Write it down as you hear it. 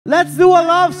Let's do a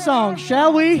love song,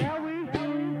 shall we?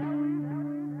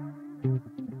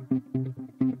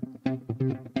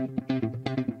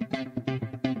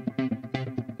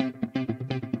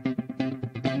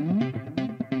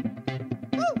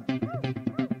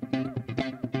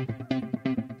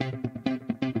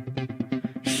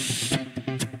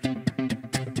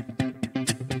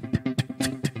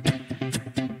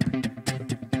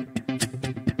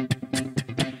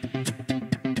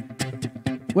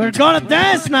 We're gonna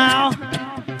dance now.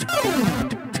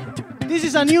 This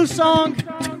is a new song.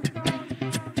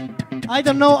 I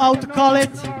don't know how to call it,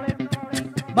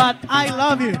 but I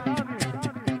love you.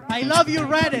 I love you,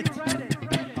 Reddit.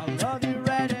 I love you,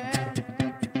 Reddit.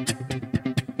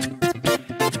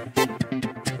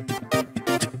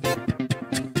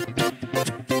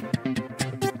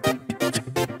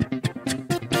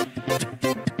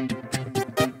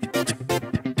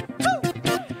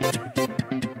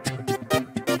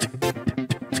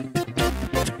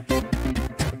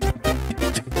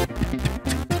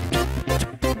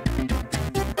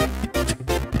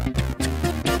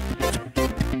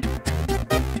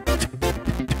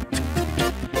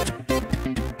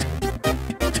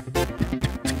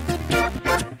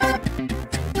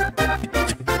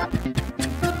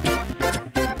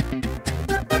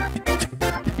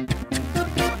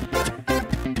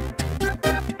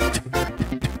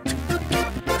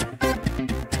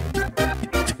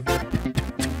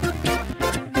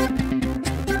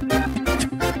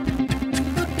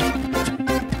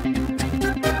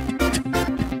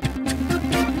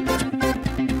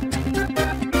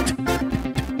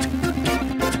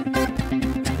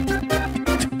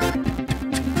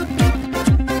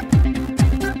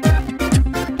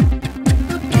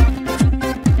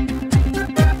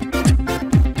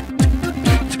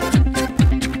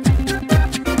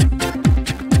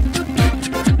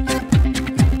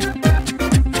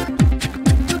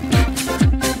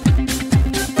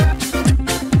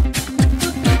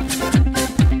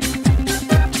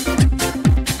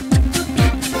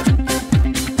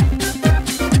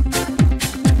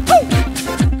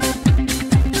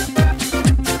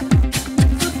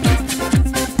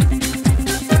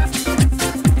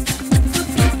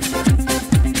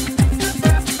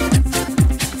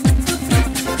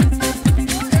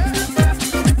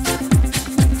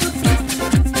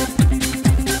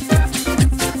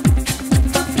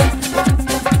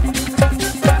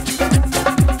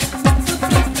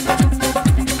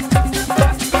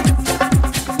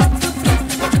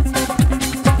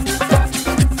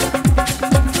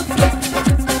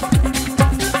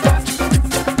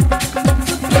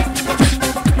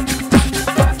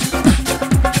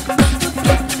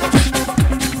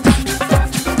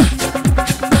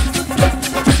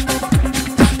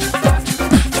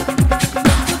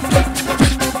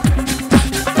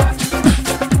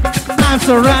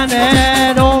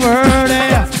 Surrounded over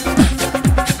there.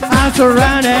 I'm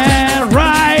surrounded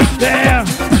right there.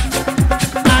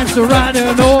 I'm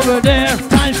surrounded over there.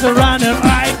 I'm surrounded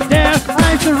right there.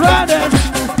 I'm surrounded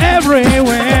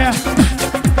everywhere.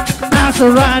 I'm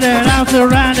surrounded, I'm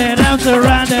surrounded, I'm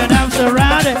surrounded, I'm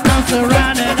surrounded, I'm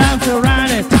surrounded, I'm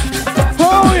surrounded.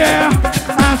 Oh yeah.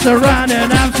 I'm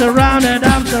surrounded, I'm surrounded,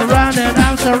 I'm surrounded,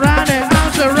 I'm surrounded,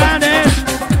 I'm surrounded.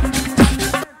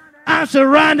 I'm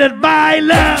surrounded by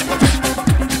love,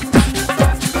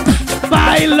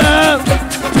 by love,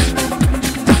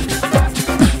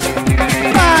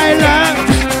 by love,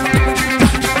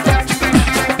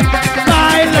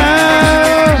 by love.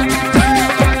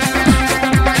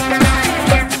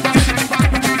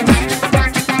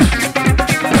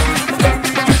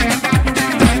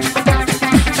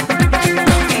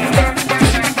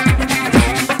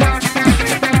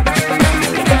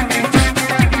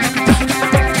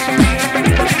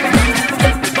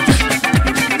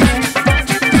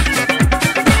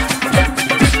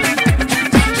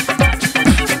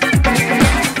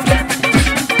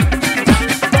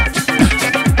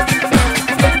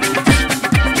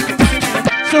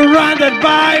 Surrounded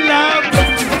by love.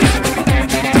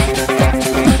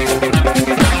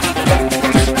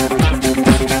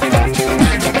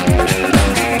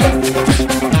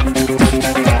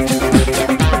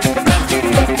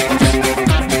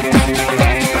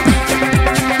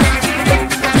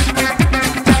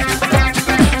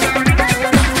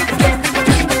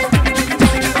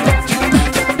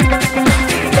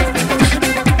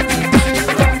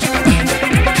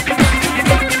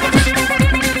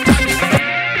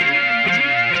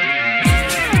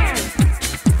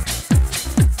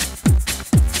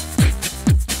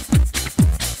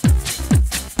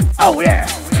 Oh yeah.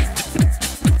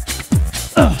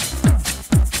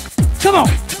 Come on.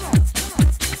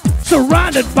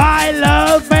 Surrounded by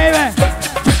love, baby.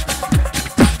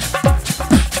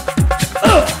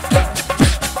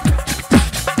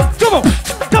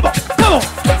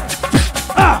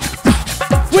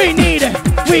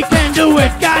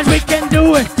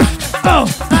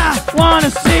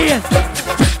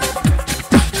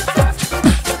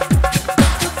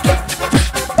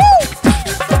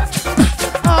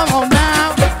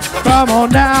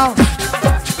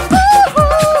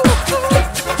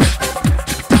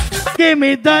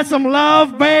 me that some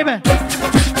love, baby.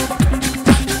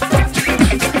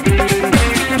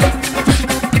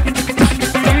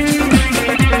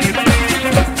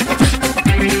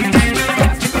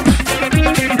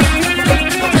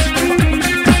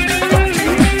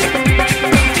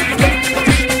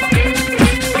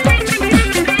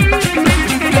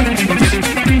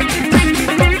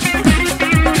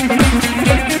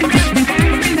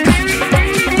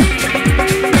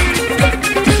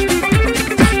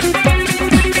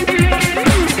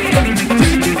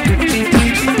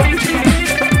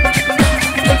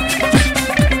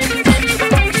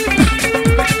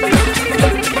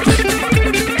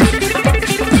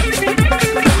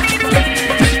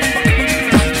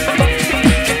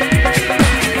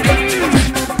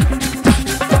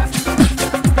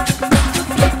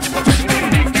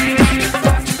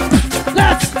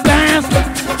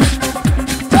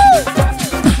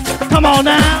 Come on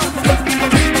now.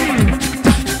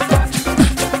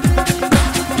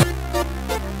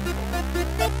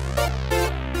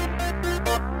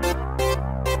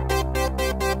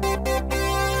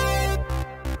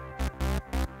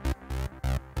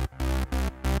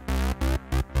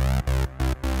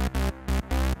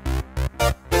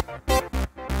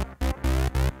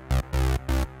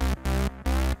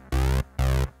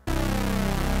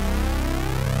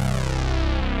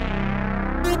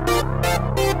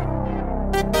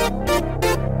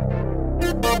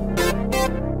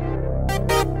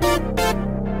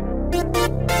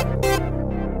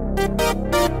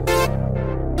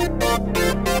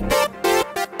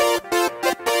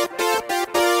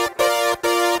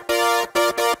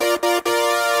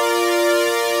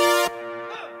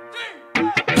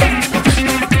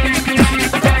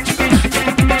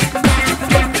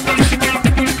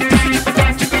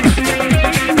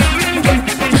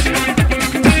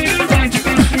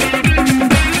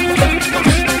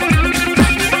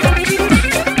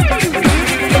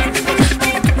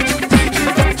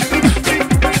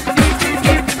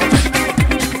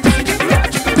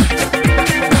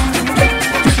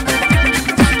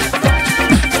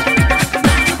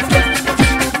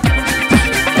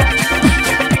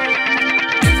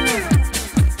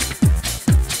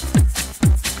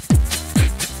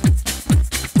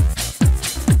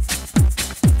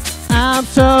 I'm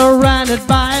surrounded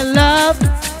by love,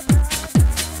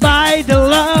 by the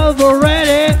love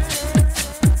already.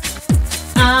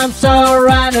 I'm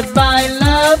surrounded by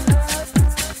love.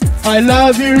 I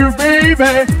love you,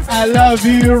 baby. I love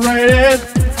you, ready.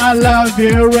 I love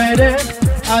you, ready.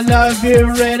 I love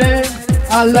you, ready.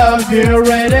 I love you,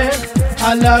 ready.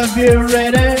 I love you,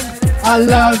 ready. I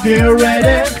love you,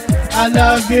 ready. I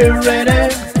love you, ready.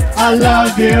 I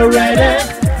love you, ready.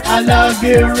 I love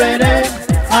you, ready.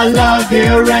 I love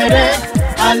you, ready.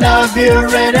 I love you,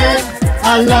 ready.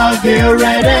 I love you,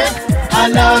 ready. I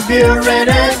love you,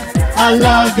 ready. I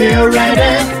love you,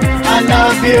 ready. I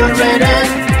love you, ready.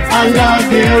 I love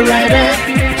you, ready.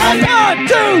 I love 1,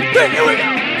 2, 3, here we go.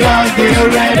 Love you,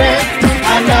 ready.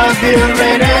 I love you,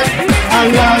 ready.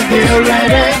 I love you,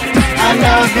 ready. I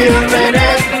love you, ready.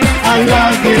 I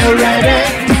love you, ready.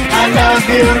 I love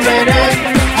you, ready.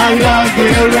 I love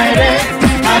you, ready.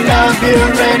 I love you,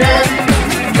 ready.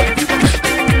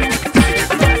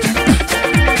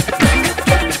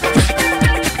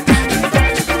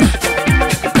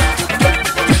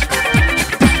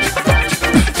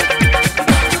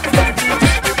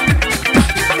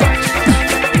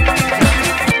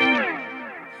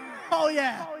 Oh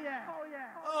yeah.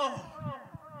 Oh.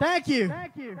 Thank you.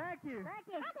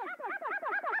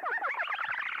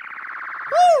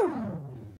 Woo.